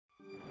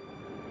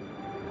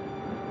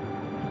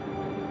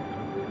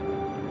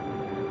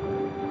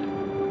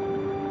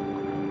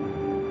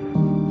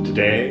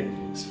Today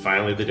is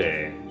finally the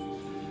day.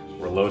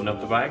 We're loading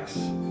up the bikes,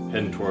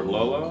 heading toward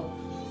Lolo,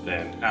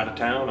 then out of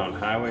town on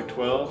Highway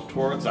 12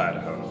 towards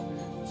Idaho.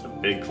 It's a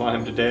big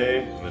climb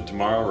today, and then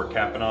tomorrow we're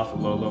capping off at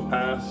Lolo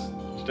Pass.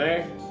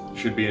 Today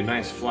should be a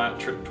nice flat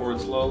trip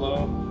towards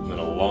Lolo, and then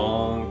a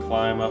long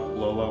climb up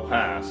Lolo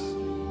Pass.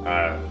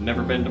 I've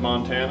never been to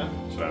Montana,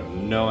 so I have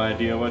no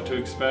idea what to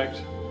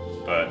expect,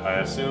 but I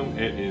assume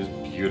it is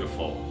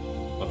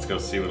beautiful. Let's go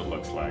see what it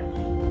looks like.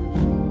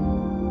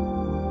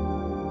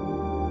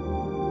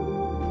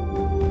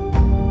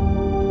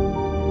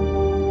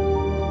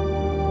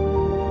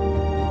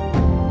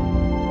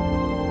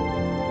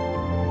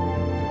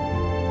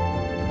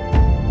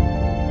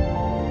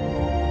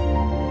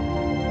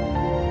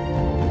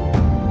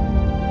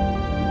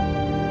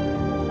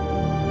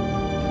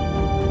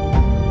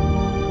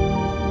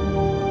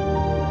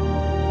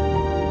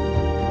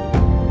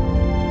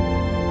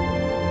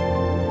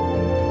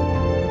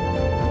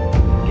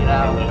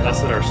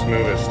 This is our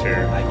smoothest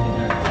here.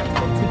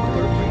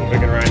 We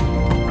can ride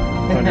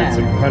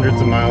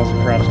hundreds of miles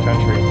across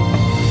country,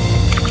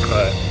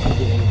 but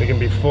we can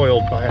be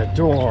foiled by a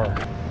door.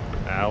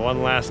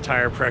 One last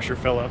tire pressure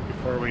fill up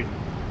before we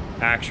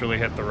actually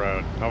hit the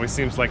road. Always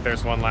seems like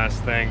there's one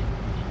last thing.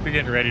 If you're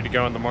getting ready to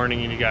go in the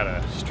morning and you got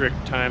a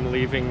strict time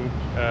leaving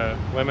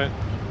limit,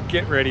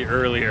 get ready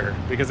earlier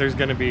because there's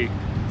going to be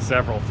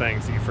several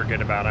things that you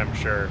forget about, I'm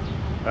sure.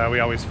 We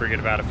always forget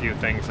about a few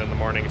things in the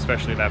morning,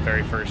 especially that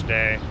very first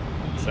day.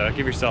 So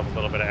give yourself a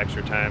little bit of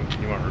extra time.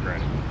 You won't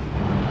regret it.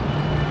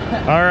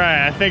 All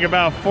right, I think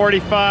about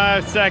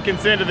 45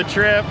 seconds into the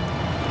trip,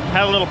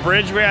 had a little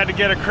bridge we had to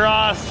get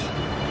across,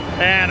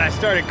 and I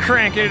started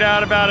cranking it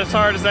out about as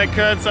hard as I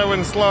could so I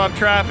wouldn't slow up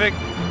traffic.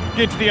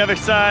 Get to the other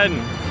side,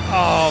 and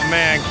oh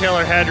man,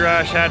 killer head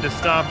rush. Had to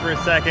stop for a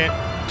second.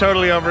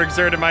 Totally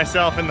overexerted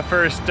myself in the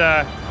first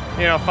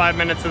 5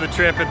 minutes of the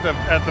trip at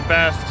the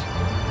best.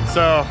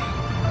 So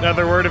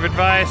another word of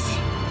advice,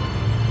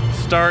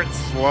 start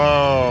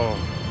slow.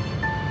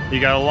 You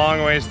got a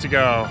long ways to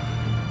go.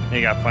 You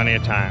got plenty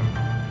of time.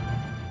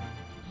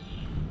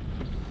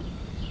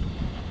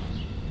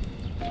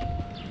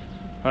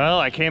 Well,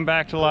 I came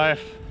back to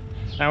life.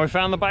 Now we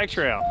found the bike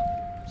trail.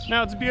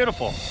 Now it's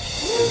beautiful.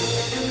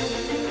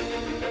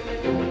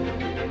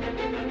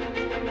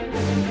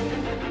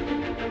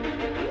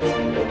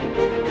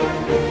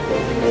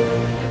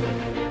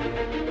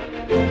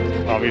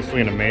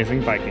 Obviously an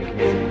amazing biking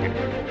community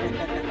here.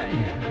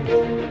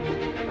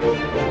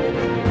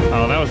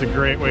 Oh, that was a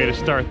great way to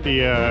start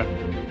the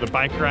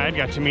bike ride.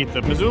 Got to meet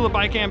the Missoula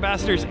bike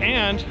ambassadors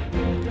and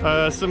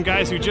some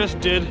guys who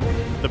just did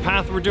the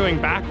path we're doing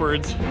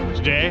backwards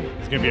today.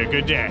 It's gonna be a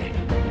good day.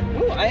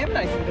 Ooh, I am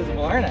nice and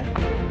visible, aren't I?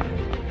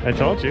 I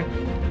told you.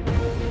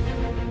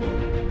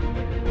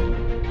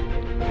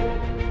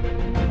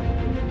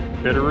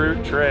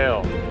 Bitterroot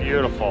Trail,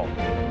 beautiful.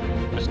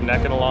 Just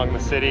necking along the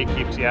city,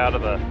 keeps you out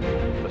of the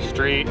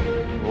street.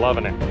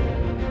 Loving it.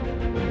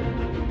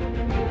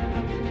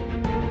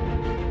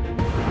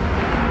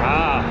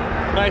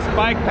 Nice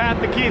bike path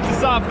that keeps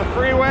us off the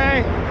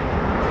freeway.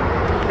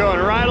 Going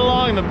right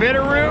along the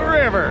Bitterroot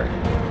River.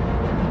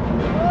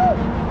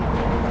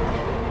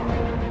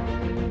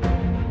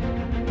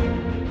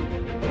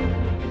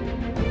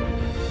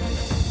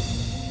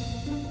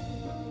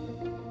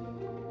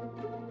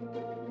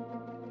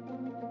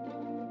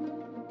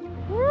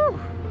 Woo!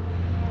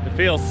 It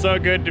feels so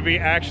good to be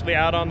actually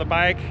out on the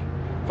bike.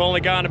 We've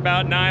only gone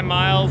about 9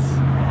 miles.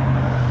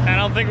 I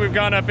don't think we've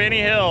gone up any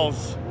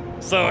hills.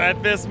 So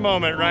at this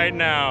moment right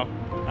now,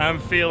 I'm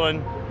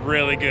feeling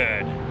really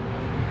good.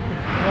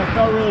 Well, it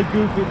felt really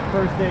goofy the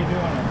first day doing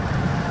it.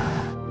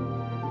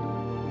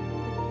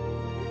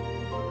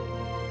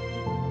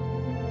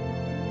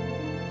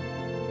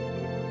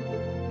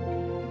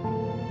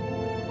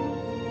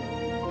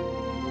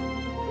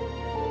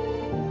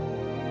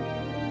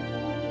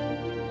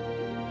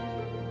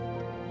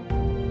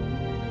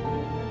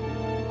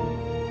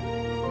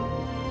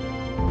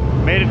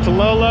 Made it to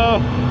Lolo,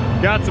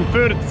 got some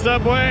food at the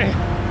Subway.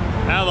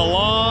 Now the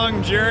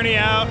long journey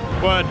out,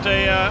 what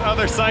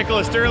other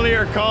cyclist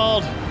earlier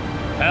called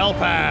Hell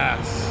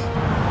Pass.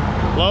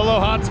 Lolo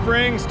Hot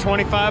Springs,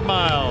 25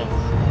 miles.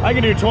 I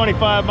can do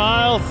 25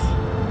 miles.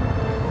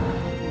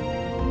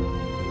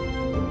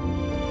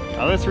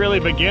 Now this really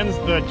begins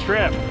the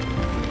trip,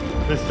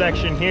 this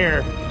section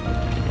here.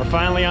 We're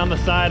finally on the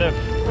side of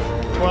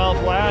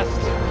 12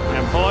 West,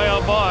 and boy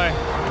oh boy,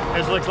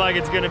 this looks like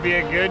it's gonna be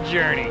a good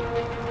journey.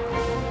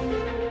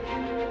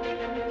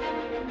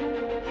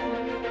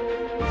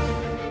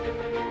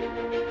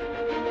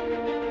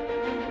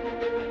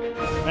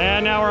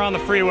 And now we're on the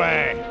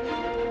freeway.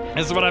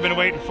 This is what I've been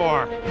waiting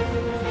for.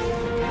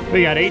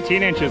 We got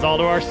 18 inches all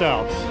to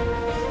ourselves.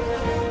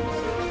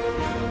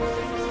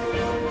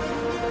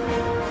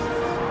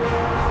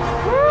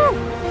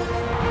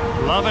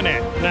 Woo! Loving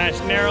it. Nice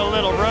narrow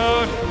little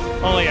road,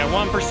 only at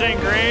 1%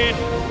 grade.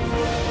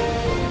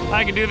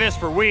 I can do this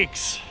for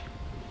weeks.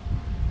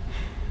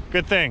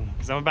 Good thing,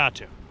 because I'm about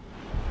to.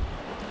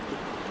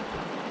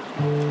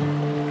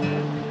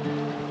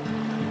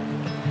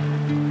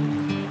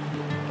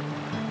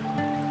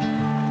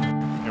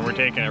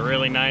 taking a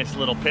really nice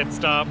little pit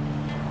stop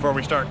before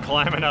we start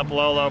climbing up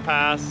Lolo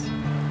Pass.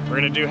 We're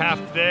gonna do half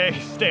today,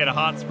 stay at a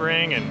hot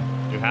spring, and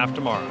do half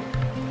tomorrow.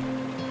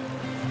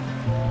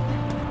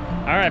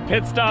 All right,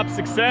 pit stop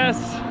success.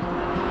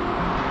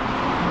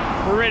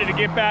 We're ready to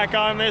get back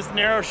on this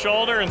narrow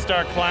shoulder and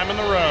start climbing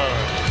the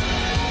road.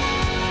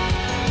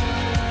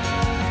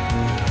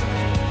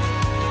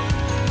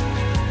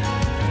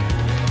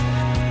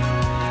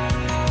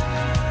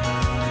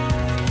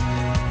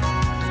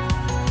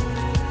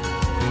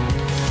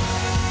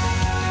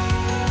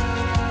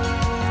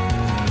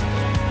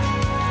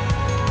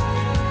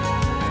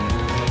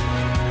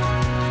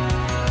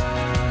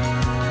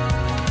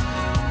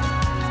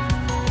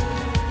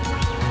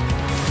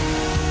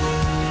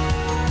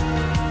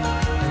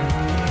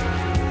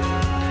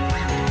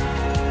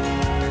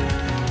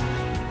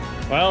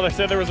 Well, they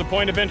said there was a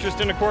point of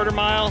interest in a quarter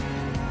mile.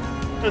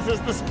 This is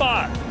the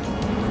spot.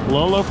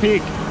 Lolo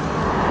Peak.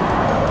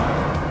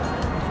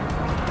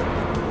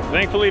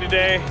 Thankfully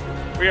today,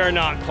 we are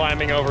not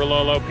climbing over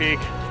Lolo Peak.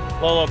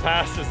 Lolo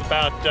Pass is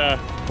about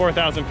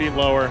 4,000 feet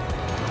lower,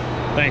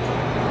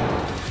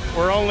 thankfully.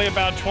 We're only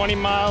about 20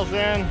 miles in,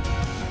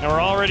 and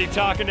we're already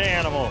talking to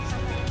animals.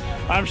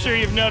 I'm sure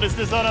you've noticed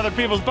this on other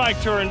people's bike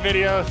touring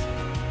videos.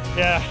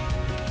 Yeah,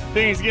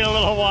 things get a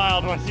little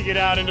wild once you get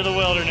out into the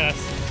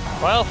wilderness.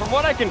 Well, from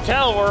what I can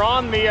tell, we're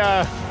on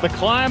the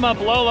climb up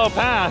Lolo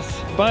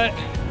Pass, but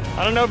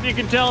I don't know if you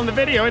can tell in the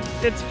video,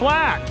 it's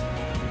flat.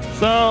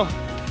 So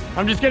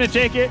I'm just gonna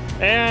take it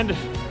and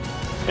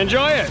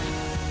enjoy it.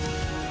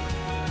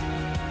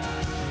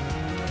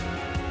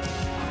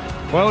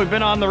 Well, we've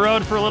been on the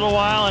road for a little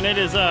while and it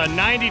is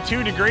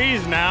 92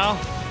 degrees now.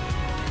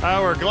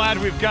 We're glad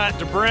we've got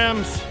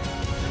brims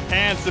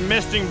and some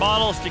misting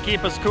bottles to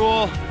keep us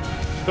cool.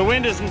 The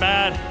wind isn't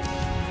bad,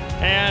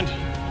 and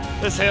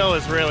this hill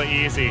is really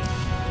easy.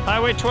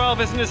 Highway 12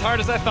 isn't as hard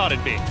as I thought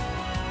it'd be.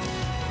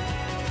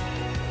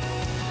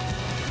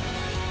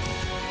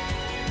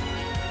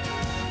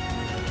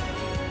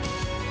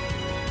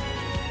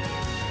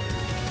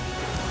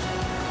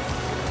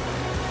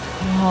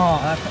 Oh,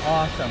 that's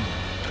awesome.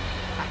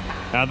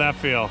 How'd that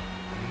feel?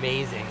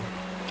 Amazing.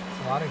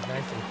 This water's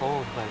nice and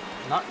cold, but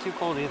not too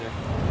cold either.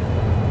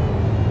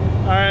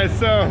 All right,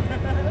 so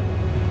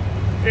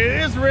it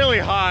is really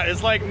hot.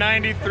 It's like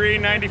 93,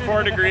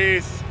 94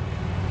 degrees.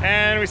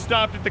 And we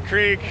stopped at the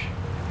creek,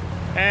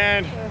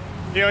 and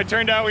you know, it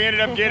turned out we ended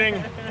up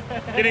getting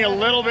a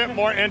little bit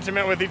more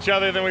intimate with each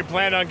other than we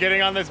planned on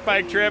getting on this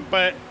bike trip,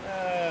 but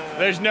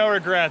there's no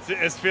regrets.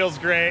 It feels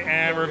great,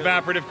 and we're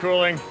evaporative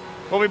cooling.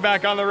 We'll be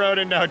back on the road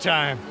in no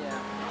time.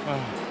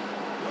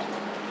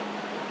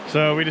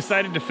 So we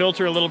decided to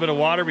filter a little bit of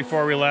water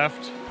before we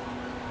left.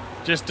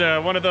 Just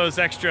one of those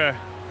extra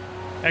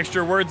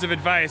words of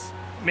advice.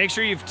 Make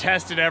sure you've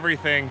tested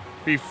everything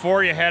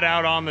before you head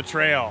out on the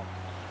trail.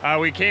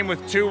 We came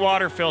with 2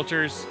 water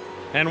filters,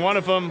 and one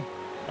of them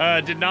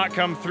did not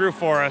come through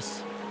for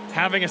us.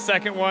 Having a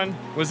second one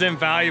was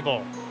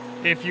invaluable.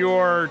 If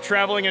you're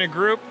traveling in a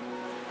group,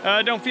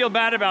 don't feel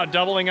bad about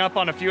doubling up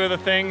on a few of the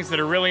things that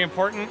are really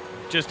important,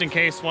 just in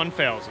case one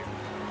fails you.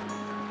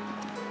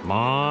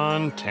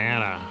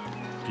 Montana,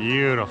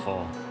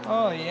 beautiful.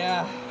 Oh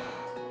yeah.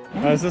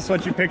 Is this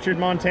what you pictured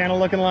Montana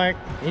looking like?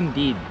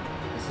 Indeed.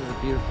 This is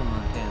a beautiful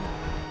Montana.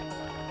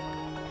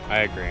 I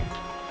agree.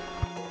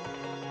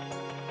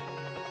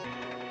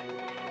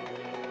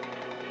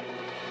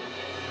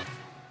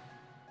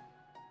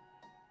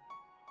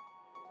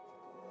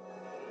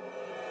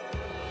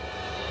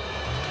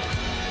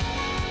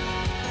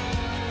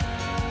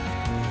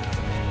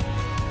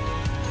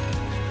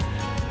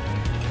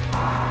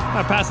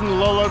 Passing the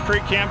Lolo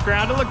Creek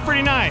campground, it looked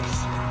pretty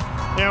nice.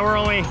 You know, we're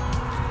only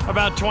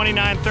about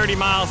 29, 30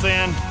 miles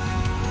in,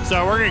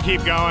 so we're gonna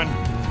keep going,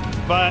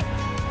 but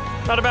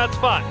not a bad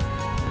spot.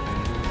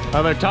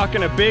 They're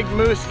talking a big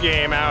moose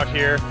game out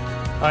here.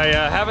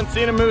 I haven't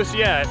seen a moose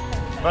yet,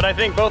 but I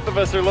think both of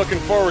us are looking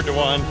forward to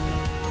one.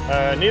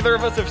 Neither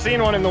of us have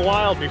seen one in the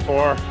wild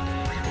before,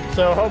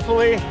 so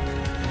hopefully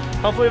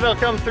they'll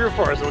come through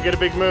for us. We'll get a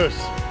big moose.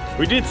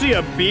 We did see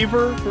a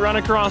beaver run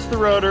across the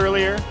road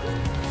earlier.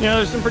 You know,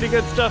 there's some pretty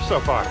good stuff so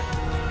far.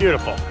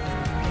 Beautiful.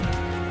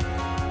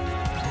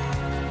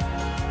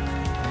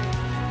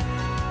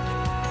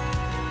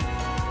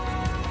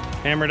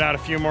 Hammered out a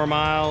few more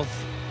miles.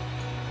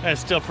 It's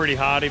still pretty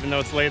hot even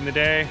though it's late in the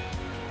day.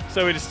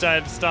 So we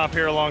decided to stop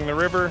here along the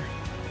river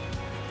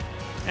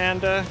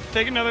and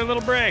take another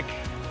little break.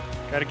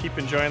 Gotta keep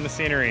enjoying the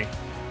scenery.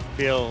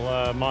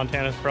 Feel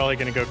Montana's probably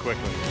gonna go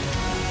quickly.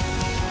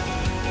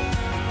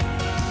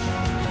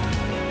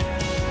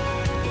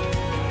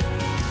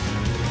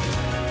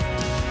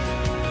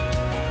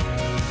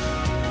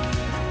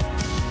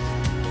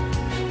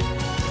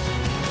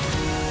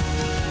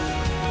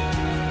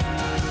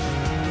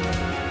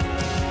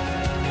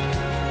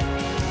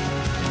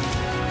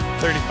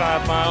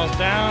 $35 miles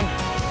down.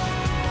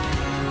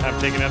 Have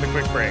to take another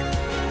quick break.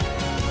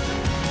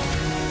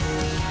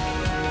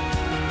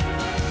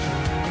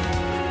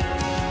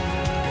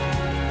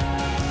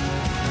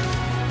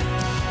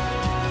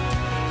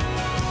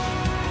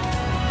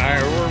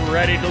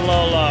 ready to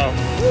Lolo.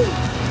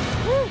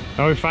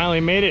 Oh, we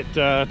finally made it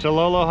to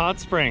Lolo Hot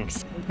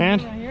Springs.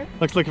 And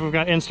looks like we've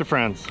got Insta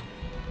friends.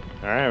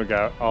 All right, we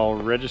got all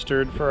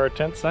registered for our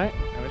tent site,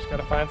 and we just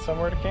gotta find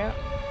somewhere to camp.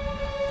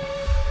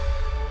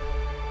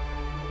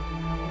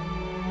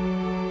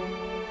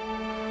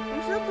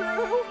 What's up,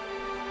 bro?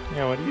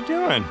 Yeah, what are you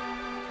doing?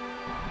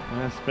 I'm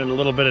gonna spend a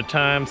little bit of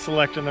time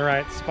selecting the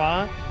right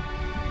spot.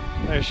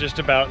 There's just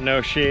about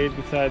no shade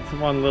besides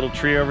one little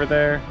tree over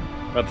there.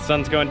 But the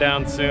sun's going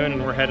down soon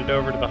and we're headed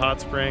over to the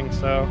hot spring,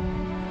 so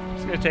I'm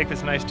just gonna take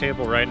this nice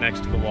table right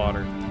next to the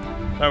water.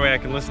 That way I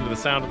can listen to the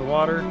sound of the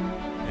water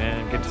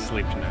and get to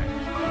sleep tonight.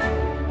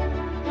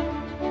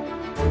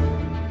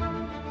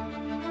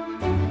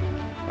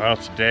 Well,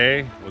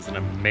 today was an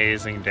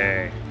amazing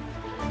day.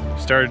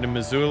 Started in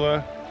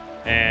Missoula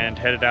and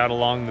headed out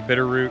along the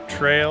Bitterroot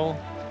Trail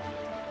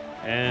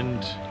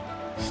and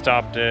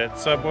stopped at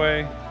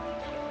Subway,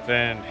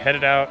 then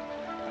headed out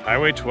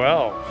Highway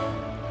 12.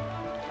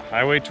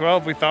 Highway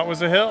 12 we thought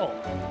was a hill.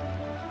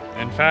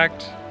 In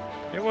fact,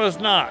 it was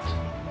not.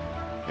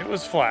 It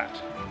was flat.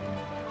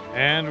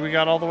 And we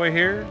got all the way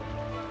here,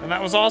 and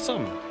that was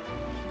awesome.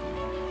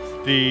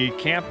 The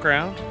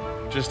campground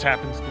just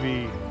happens to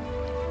be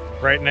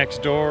right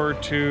next door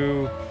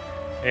to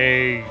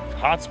a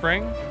hot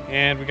spring,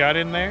 and we got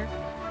in there,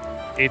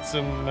 ate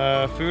some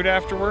food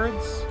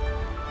afterwards,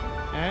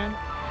 and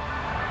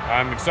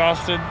I'm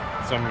exhausted,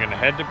 so I'm gonna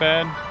head to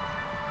bed.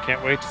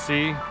 Can't wait to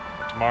see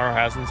what tomorrow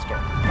has in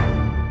store.